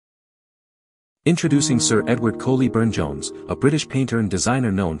Introducing Sir Edward Coley Burne-Jones, a British painter and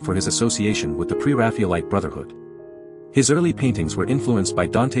designer known for his association with the Pre-Raphaelite Brotherhood. His early paintings were influenced by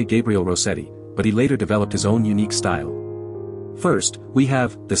Dante Gabriel Rossetti, but he later developed his own unique style. First, we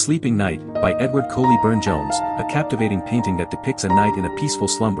have The Sleeping Night by Edward Coley Burne-Jones, a captivating painting that depicts a knight in a peaceful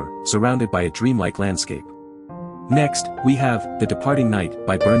slumber, surrounded by a dreamlike landscape. Next, we have The Departing Knight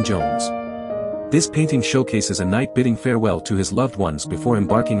by Burne-Jones. This painting showcases a knight bidding farewell to his loved ones before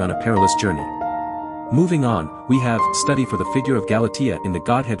embarking on a perilous journey. Moving on, we have Study for the Figure of Galatea in the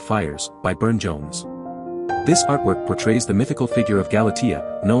Godhead Fires by Burne-Jones. This artwork portrays the mythical figure of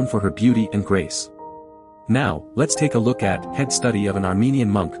Galatea, known for her beauty and grace. Now, let's take a look at Head Study of an Armenian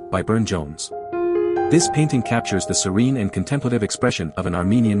Monk by Burne-Jones. This painting captures the serene and contemplative expression of an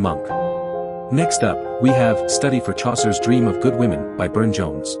Armenian monk. Next up, we have Study for Chaucer's Dream of Good Women by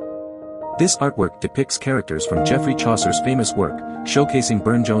Burne-Jones. This artwork depicts characters from Geoffrey Chaucer's famous work, showcasing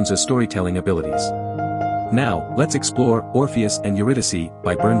Burne-Jones's storytelling abilities. Now, let's explore Orpheus and Eurydice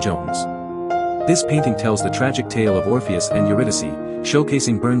by Burne-Jones. This painting tells the tragic tale of Orpheus and Eurydice,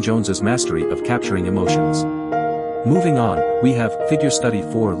 showcasing Burne-Jones's mastery of capturing emotions. Moving on, we have Figure Study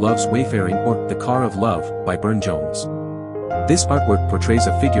for Love's Wayfaring or The Car of Love by Burne-Jones. This artwork portrays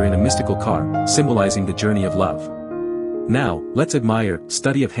a figure in a mystical car, symbolizing the journey of love. Now, let's admire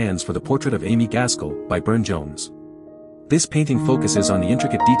Study of Hands for the Portrait of Amy Gaskell by Burne-Jones. This painting focuses on the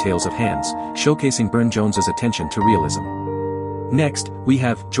intricate details of hands, showcasing Burne-Jones's attention to realism. Next, we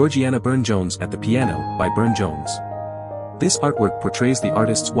have Georgiana Burne-Jones at the Piano by Burne-Jones. This artwork portrays the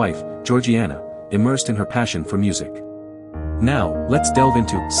artist's wife, Georgiana, immersed in her passion for music. Now, let's delve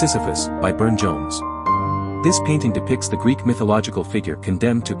into Sisyphus by Burne-Jones. This painting depicts the Greek mythological figure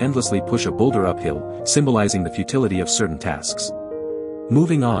condemned to endlessly push a boulder uphill, symbolizing the futility of certain tasks.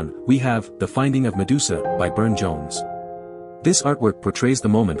 Moving on, we have The Finding of Medusa by Burne-Jones. This artwork portrays the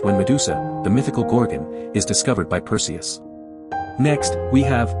moment when Medusa, the mythical Gorgon, is discovered by Perseus. Next, we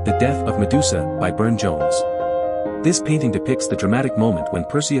have The Death of Medusa by Burne-Jones. This painting depicts the dramatic moment when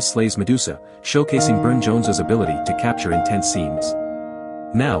Perseus slays Medusa, showcasing Burne-Jones's ability to capture intense scenes.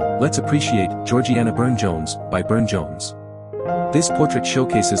 Now, let's appreciate Georgiana Burne-Jones by Burne-Jones. This portrait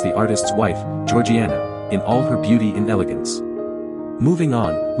showcases the artist's wife, Georgiana, in all her beauty and elegance. Moving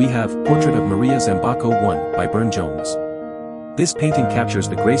on, we have Portrait of Maria Zambacco I by Burne-Jones. This painting captures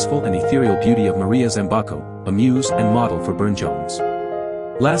the graceful and ethereal beauty of Maria Zambacco, a muse and model for Burne-Jones.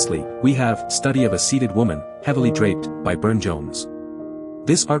 Lastly, we have Study of a Seated Woman, Heavily Draped, by Burne-Jones.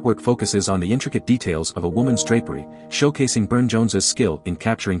 This artwork focuses on the intricate details of a woman's drapery, showcasing Burne-Jones's skill in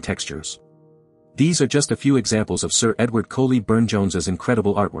capturing textures. These are just a few examples of Sir Edward Coley Burne-Jones's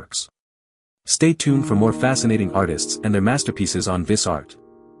incredible artworks. Stay tuned for more fascinating artists and their masterpieces on VISART.